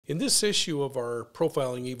In this issue of our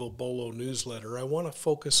Profiling Evil BOLO newsletter, I want to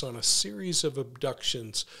focus on a series of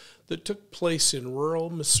abductions that took place in rural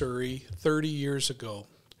Missouri 30 years ago.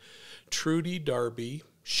 Trudy Darby,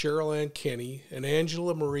 Cheryl Ann Kenny, and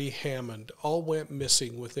Angela Marie Hammond all went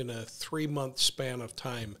missing within a 3-month span of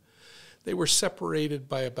time. They were separated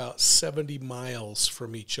by about 70 miles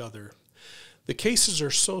from each other. The cases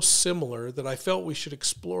are so similar that I felt we should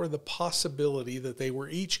explore the possibility that they were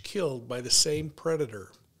each killed by the same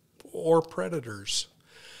predator or predators.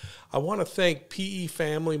 I want to thank PE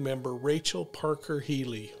family member Rachel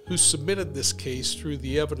Parker-Healy, who submitted this case through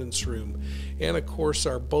the evidence room, and of course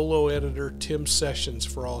our BOLO editor Tim Sessions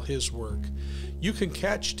for all his work. You can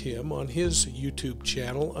catch Tim on his YouTube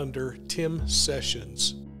channel under Tim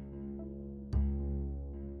Sessions.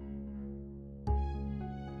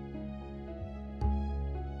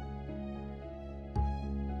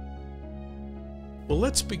 Well,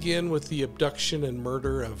 let's begin with the abduction and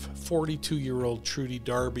murder of 42-year-old Trudy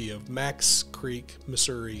Darby of Max Creek,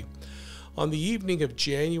 Missouri. On the evening of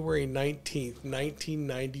January 19,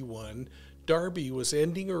 1991, Darby was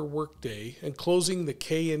ending her workday and closing the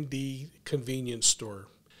K&D convenience store.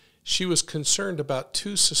 She was concerned about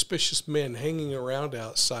 2 suspicious men hanging around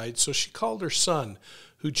outside, so she called her son,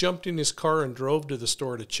 who jumped in his car and drove to the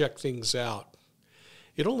store to check things out.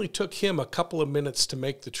 It only took him a couple of minutes to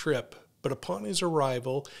make the trip, but upon his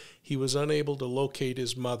arrival, he was unable to locate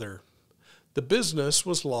his mother. The business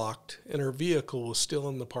was locked, and her vehicle was still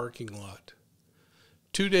in the parking lot.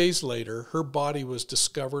 2 days later, her body was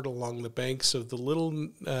discovered along the banks of the Little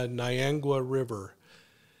Niangua River.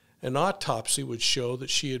 An autopsy would show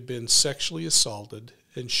that she had been sexually assaulted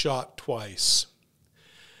and shot twice.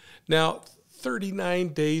 Now, 39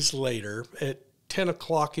 days later, at 10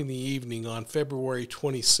 o'clock in the evening on February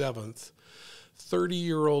 27th,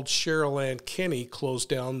 30-year-old Cheryl Ann Kenny closed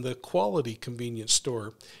down the Quality convenience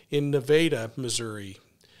store in Nevada, Missouri.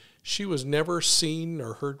 She was never seen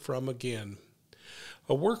or heard from again.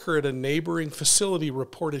 A worker at a neighboring facility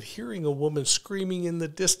reported hearing a woman screaming in the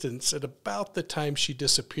distance at about the time she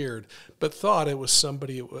disappeared, but thought it was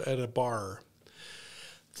somebody at a bar.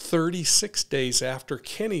 36 days after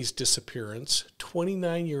Kenny's disappearance,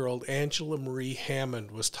 29-year-old Angela Marie Hammond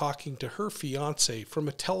was talking to her fiancé from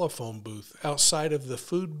a telephone booth outside of the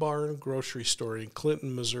Food Barn grocery store in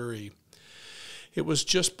Clinton, Missouri. It was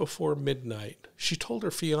just before midnight. She told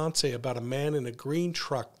her fiancé about a man in a green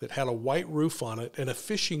truck that had a white roof on it and a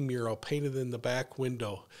fishing mural painted in the back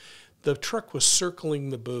window. The truck was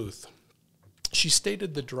circling the booth. She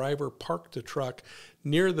stated the driver parked the truck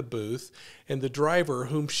near the booth, and the driver,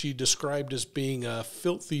 whom she described as being a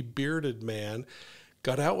filthy bearded man,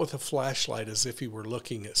 got out with a flashlight as if he were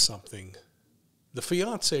looking at something. The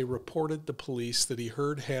fiancé reported to police that he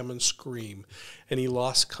heard Hammond scream, and he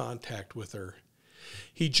lost contact with her.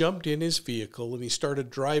 He jumped in his vehicle and he started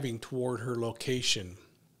driving toward her location.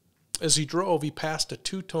 As he drove, he passed a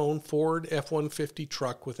 2-tone Ford F-150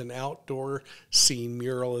 truck with an outdoor scene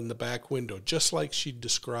mural in the back window, just like she'd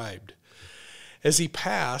described. As he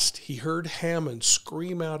passed, he heard Hammond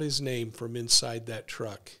scream out his name from inside that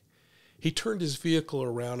truck. He turned his vehicle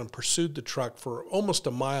around and pursued the truck for almost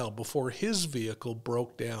a mile before his vehicle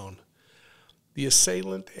broke down. The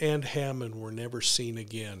assailant and Hammond were never seen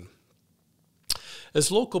again. As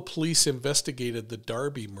local police investigated the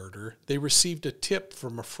Darby murder, they received a tip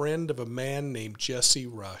from a friend of a man named Jesse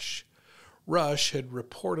Rush. Rush had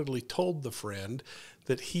reportedly told the friend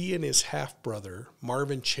that he and his half-brother,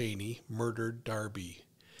 Marvin Cheney, murdered Darby.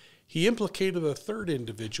 He implicated a third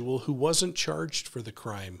individual who wasn't charged for the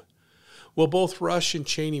crime. Well, both Rush and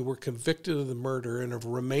Cheney were convicted of the murder and have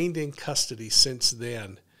remained in custody since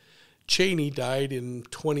then. Cheney died in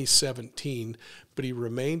 2017, but he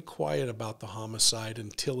remained quiet about the homicide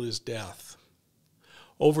until his death.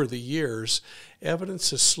 Over the years,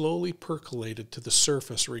 evidence has slowly percolated to the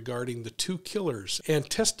surface regarding the 2 killers, and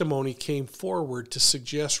testimony came forward to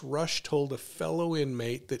suggest Rush told a fellow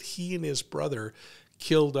inmate that he and his brother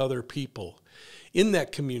killed other people. In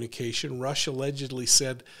that communication, Rush allegedly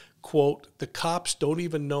said, quote, "The cops don't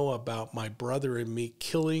even know about my brother and me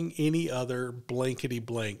killing any other blankety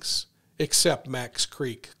blanks, except Max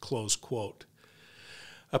Creek," close quote.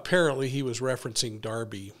 Apparently he was referencing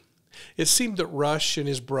Darby. It seemed that Rush and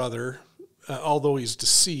his brother, although he's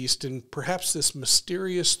deceased, and perhaps this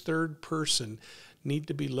mysterious third person, need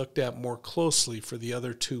to be looked at more closely for the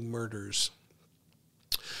other 2 murders.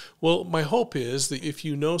 Well, my hope is that if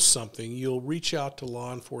you know something, you'll reach out to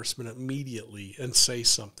law enforcement immediately and say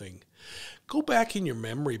something. Go back in your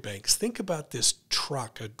memory banks. Think about this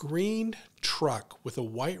truck, a green truck with a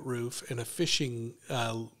white roof and a fishing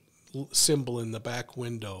symbol in the back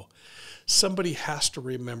window. Somebody has to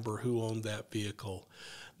remember who owned that vehicle.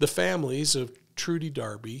 The families of Trudy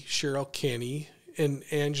Darby, Cheryl Kenny, and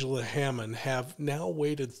Angela Hammond have now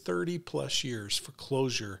waited 30 plus years for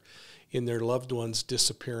closure in their loved ones'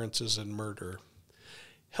 disappearances and murder.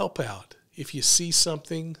 Help out. If you see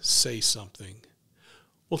something, say something.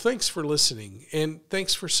 Well, thanks for listening, and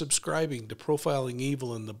thanks for subscribing to Profiling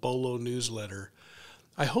Evil in the B.O.L.O newsletter.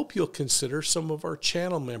 I hope you'll consider some of our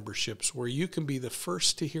channel memberships where you can be the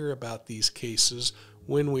first to hear about these cases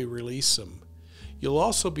when we release them. You'll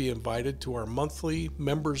also be invited to our monthly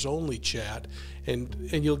members-only chat, and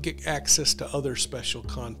you'll get access to other special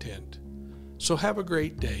content. So have a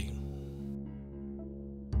great day.